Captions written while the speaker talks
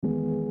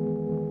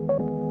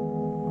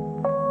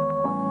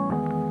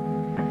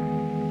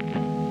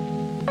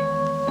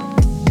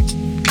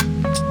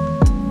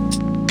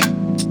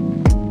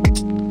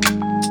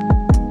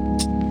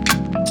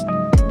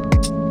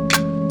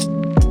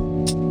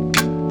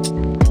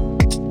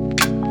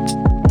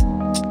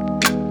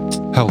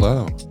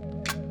Hello,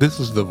 this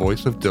is the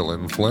voice of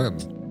Dylan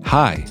Flynn.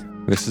 Hi,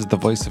 this is the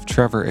voice of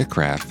Trevor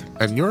Ickrath.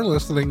 And you're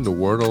listening to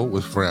Wordle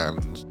with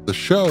Friends, the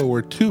show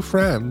where two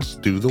friends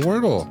do the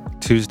Wordle.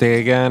 Tuesday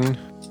again?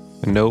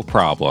 No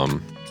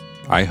problem.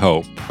 I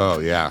hope. Oh,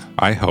 yeah.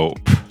 I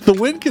hope. The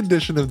win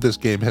condition of this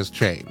game has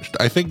changed.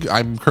 I think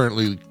I'm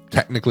currently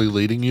technically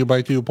leading you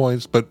by 2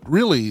 points, but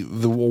really,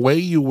 the way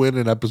you win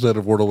an episode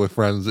of Wordle with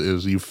Friends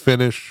is you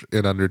finish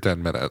in under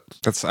 10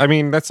 minutes. That's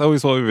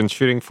always what we've been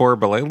shooting for,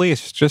 but lately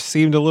it's just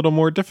seemed a little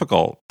more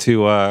difficult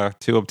to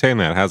obtain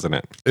that, hasn't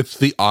it? It's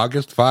the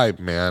August vibe,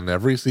 man.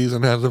 Every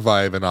season has a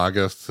vibe, and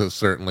August has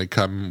certainly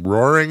come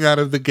roaring out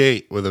of the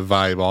gate with a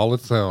vibe all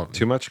its own.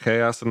 Too much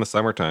chaos in the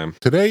summertime.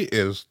 Today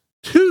is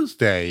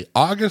Tuesday,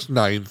 August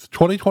 9th,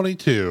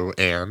 2022,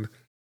 and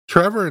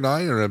Trevor and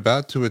I are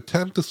about to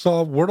attempt to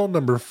solve Wordle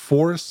number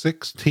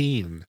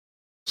 416.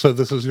 So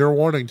this is your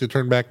warning to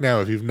turn back now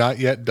if you've not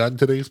yet done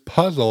today's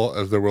puzzle,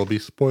 as there will be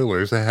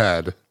spoilers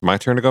ahead. My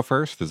turn to go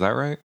first, is that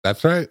right?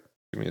 That's right.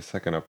 Give me a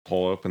second to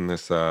pull open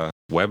this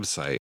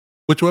website.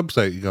 Which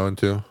website you going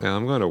to? Yeah,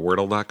 I'm going to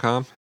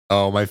Wordle.com.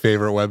 Oh, my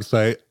favorite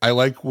website. I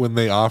like when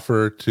they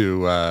offer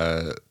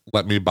to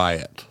let me buy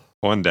it.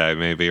 One day,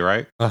 maybe,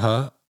 right?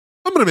 Uh-huh.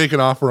 I'm going to make an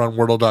offer on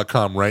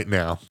Wordle.com right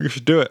now. You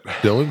should do it.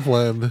 Dylan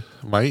Flynn,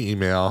 my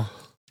email,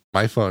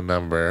 my phone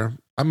number.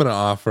 I'm going to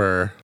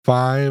offer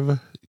 $5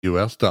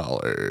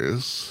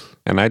 US.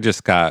 And I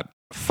just got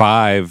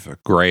 5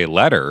 gray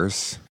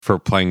letters for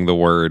playing the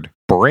word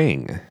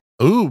bring.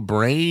 Ooh,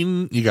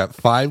 brain. You got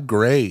 5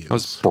 grays. That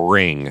was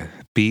bring.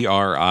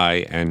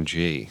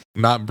 B-R-I-N-G.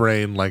 Not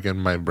brain like in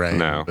my brain,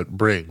 No. but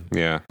bring.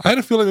 Yeah. I had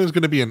a feeling there was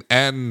going to be an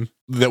N,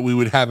 that we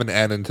would have an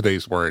N in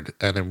today's word,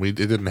 and then it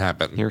didn't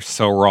happen. You're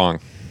so wrong.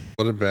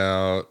 What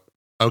about...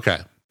 Okay,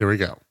 here we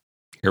go.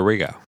 Here we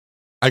go.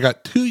 I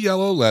got 2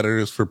 yellow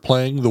letters for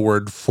playing the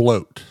word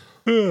float.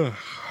 So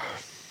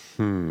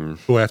I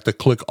have to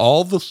click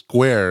all the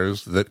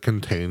squares that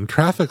contain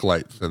traffic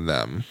lights in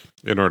them.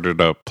 In order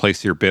to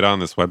place your bid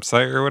on this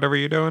website or whatever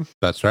you're doing?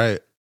 That's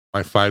right.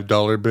 My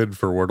 $5 bid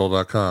for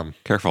Wordle.com.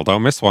 Careful,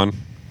 don't miss one.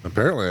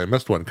 Apparently I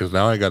missed one because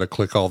now I got to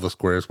click all the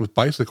squares with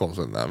bicycles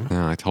in them.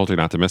 No, I told you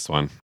not to miss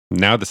one.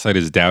 Now the site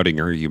is doubting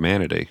your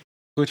humanity,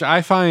 which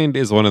I find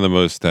is one of the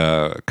most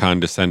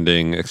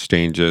condescending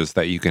exchanges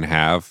that you can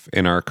have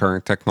in our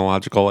current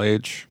technological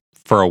age.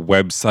 For a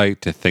website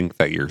to think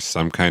that you're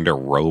some kind of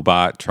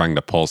robot trying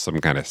to pull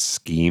some kind of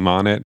scheme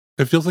on it.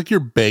 It feels like you're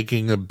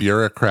begging a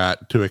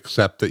bureaucrat to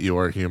accept that you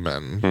are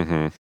human.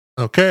 Mm-hmm.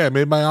 Okay, I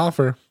made my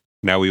offer.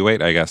 Now we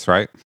wait, I guess,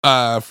 right?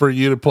 For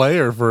you to play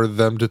or for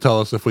them to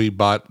tell us if we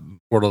bought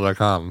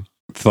Wordle.com?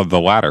 So the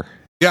latter.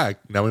 Yeah,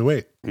 now we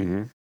wait.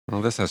 Mm-hmm.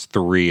 Well, this has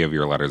 3 of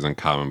your letters in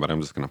common, but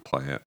I'm just going to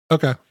play it.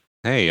 Okay.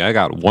 Hey, I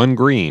got 1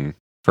 green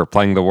for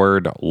playing the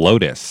word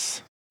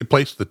lotus. You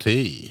placed the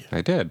T.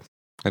 I did.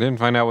 I didn't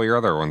find out what your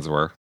other ones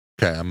were.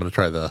 Okay, I'm going to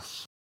try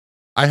this.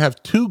 I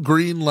have 2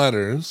 green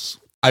letters.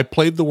 I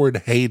played the word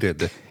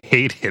hated.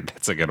 Hated.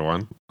 That's a good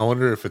one. I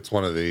wonder if it's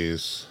one of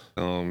these.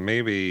 Oh,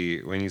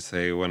 maybe when you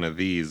say one of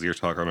these, you're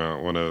talking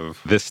about one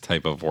of this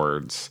type of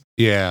words.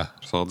 Yeah.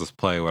 So I'll just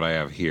play what I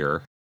have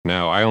here.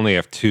 No, I only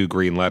have 2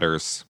 green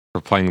letters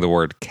for playing the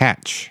word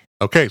catch.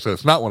 Okay, so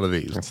it's not one of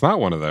these. It's not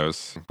one of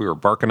those. We were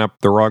barking up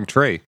the wrong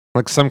tree.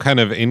 Like some kind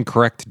of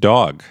incorrect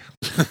dog.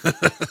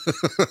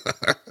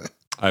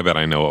 I bet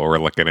I know what we're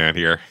looking at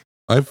here.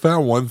 I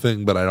found one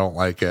thing, but I don't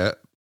like it.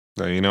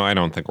 So, I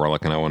don't think we're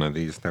looking at one of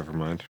these. Never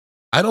mind.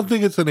 I don't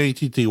think it's an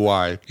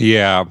ATTY.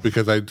 Yeah.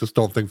 Because I just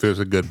don't think there's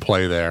a good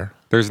play there.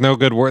 There's no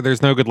good word.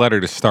 There's no good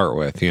letter to start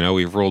with.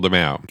 We've ruled them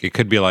out. It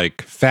could be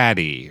like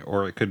fatty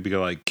or it could be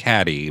like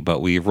catty, but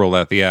we've ruled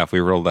out the F. We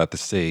ruled out the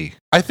C.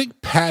 I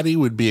think patty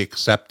would be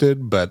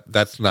accepted, but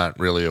that's not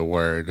really a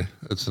word.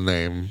 It's a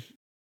name.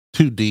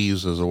 2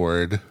 D's is a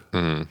word.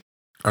 Mm.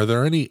 Are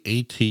there any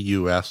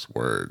ATUS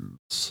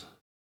words?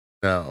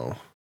 No.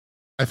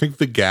 I think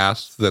the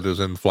gas that is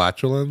in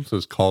flatulence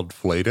is called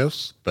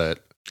flatus,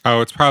 but...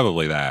 Oh, it's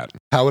probably that.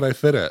 How would I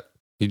fit it?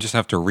 You just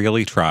have to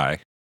really try.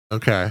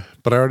 Okay,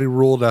 but I already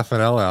ruled F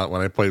and L out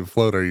when I played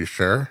float. Are you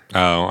sure?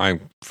 Oh, I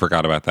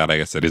forgot about that. I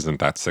guess it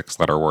isn't that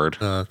 6-letter word.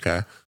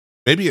 Okay.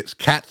 Maybe it's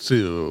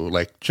katsu,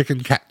 like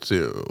chicken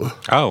katsu.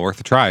 Oh, worth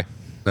a try.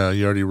 No,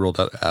 you already ruled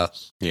out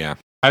S. Yeah.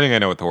 I think I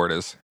know what the word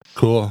is.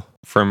 Cool.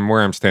 From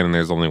where I'm standing,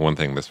 there's only one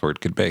thing this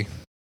word could be.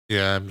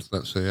 Yeah, I'm just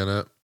not seeing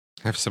it.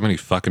 I have so many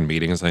fucking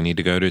meetings I need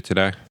to go to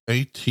today.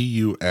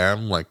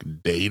 ATUM,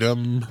 like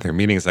datum. They're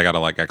meetings I gotta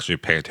actually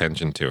pay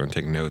attention to and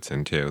take notes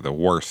into. The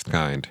worst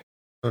kind.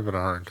 I'm having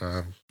a hard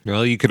time.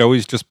 Well, you could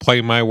always just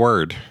play my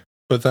word.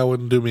 But that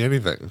wouldn't do me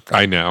anything.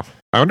 I know.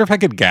 I wonder if I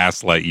could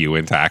gaslight you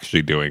into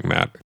actually doing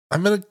that.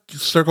 I'm going to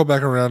circle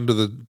back around to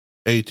the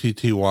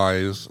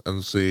ATTYs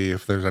and see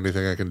if there's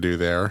anything I can do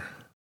there.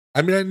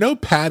 I mean, I know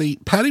patty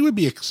would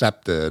be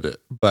accepted,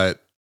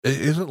 but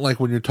it isn't like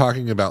when you're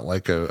talking about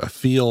like a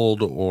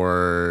field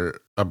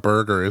or a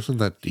burger, isn't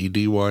that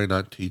DDY,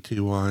 not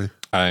TTY?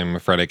 I'm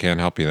afraid I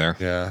can't help you there.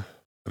 Yeah,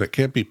 but it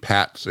can't be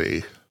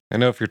Patsy. I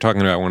know if you're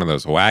talking about one of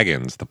those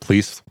wagons, the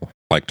police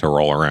like to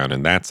roll around,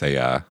 and that's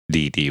a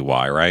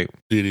DDY, right?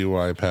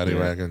 DDY, paddy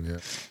wagon, yeah.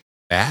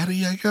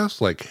 Matty, I guess,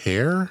 like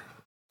hair,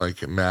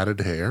 like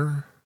matted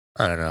hair.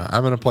 I don't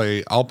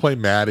know. I'll play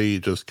Maddie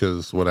just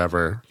because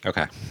whatever.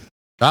 Okay.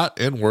 Not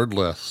in word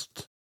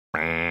list.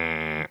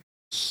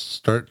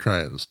 Start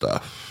trying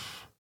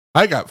stuff.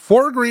 I got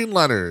 4 green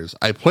letters.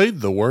 I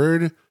played the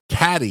word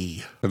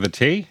caddy. With a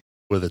T?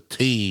 With a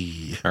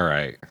T. All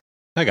right.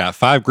 I got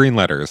 5 green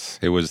letters.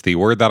 It was the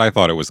word that I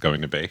thought it was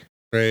going to be.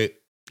 Great.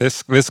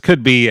 This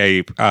could be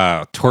a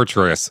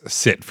torturous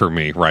sit for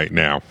me right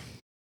now.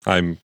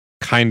 I'm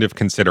kind of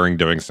considering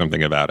doing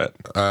something about it.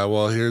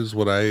 Well, here's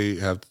what I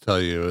have to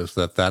tell you is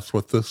that's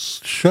what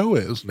this show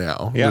is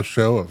now. Yeah. The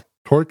show of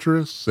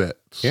torturous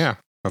sits. Yeah.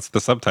 That's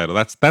the subtitle.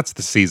 That's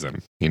the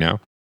season, you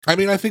know? I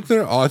mean, I think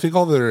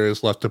all there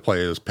is left to play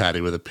is Patty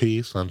with a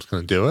P, so I'm just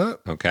going to do it.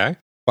 Okay.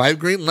 5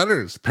 green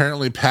letters.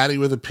 Apparently, Patty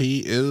with a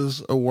P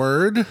is a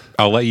word.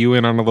 I'll let you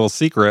in on a little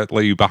secret,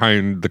 let you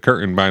behind the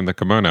curtain, behind the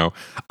kimono.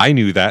 I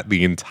knew that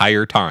the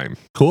entire time.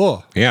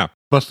 Cool. Yeah.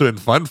 Must have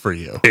been fun for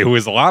you. It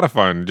was a lot of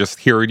fun just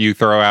hearing you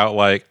throw out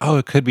like, oh,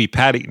 it could be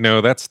Patty. No,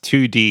 that's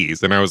 2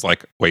 Ds. And I was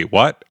like, wait,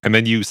 what? And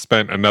then you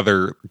spent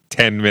another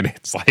 10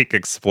 minutes like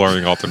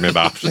exploring alternate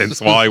options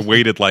while I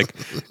waited like,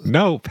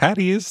 no,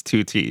 Patty is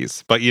 2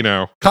 Ts. But you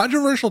know.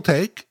 Controversial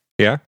take.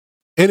 Yeah.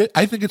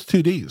 I think it's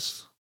 2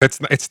 Ds.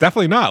 It's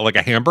definitely not like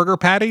a hamburger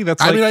patty.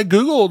 That's like, I mean, I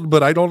Googled,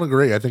 but I don't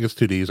agree. I think it's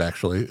 2 Ds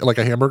actually. Like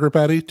a hamburger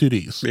patty, 2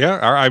 Ds. Yeah.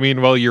 I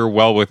mean, well, you're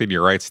well within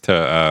your rights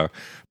to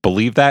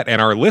believe that. And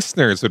our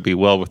listeners would be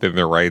well within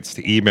their rights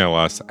to email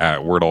us at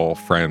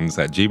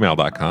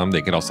wordlefriends@gmail.com.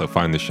 They can also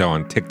find the show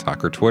on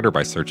TikTok or Twitter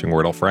by searching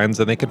Wordle Friends.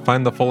 And they can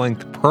find the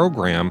full-length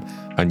program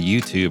on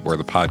YouTube or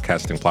the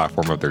podcasting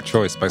platform of their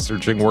choice by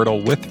searching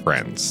Wordle with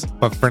Friends.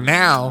 But for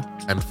now,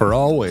 and for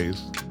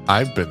always,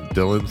 I've been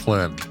Dylan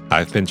Flynn.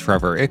 I've been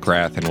Trevor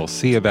Ickrath, and we'll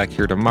see you back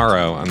here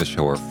tomorrow on the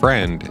show where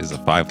friend is a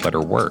 5-letter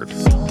word.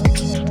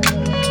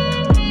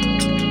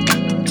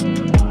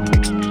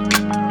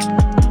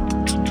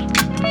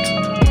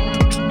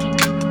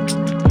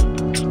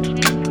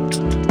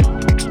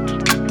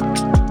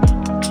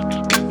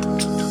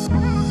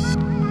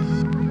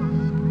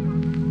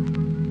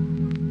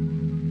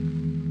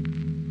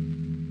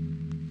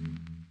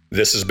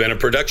 This has been a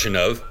production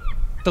of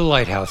The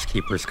Lighthouse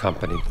Keepers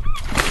Company.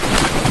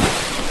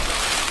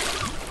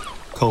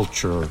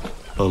 Culture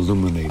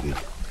illuminated.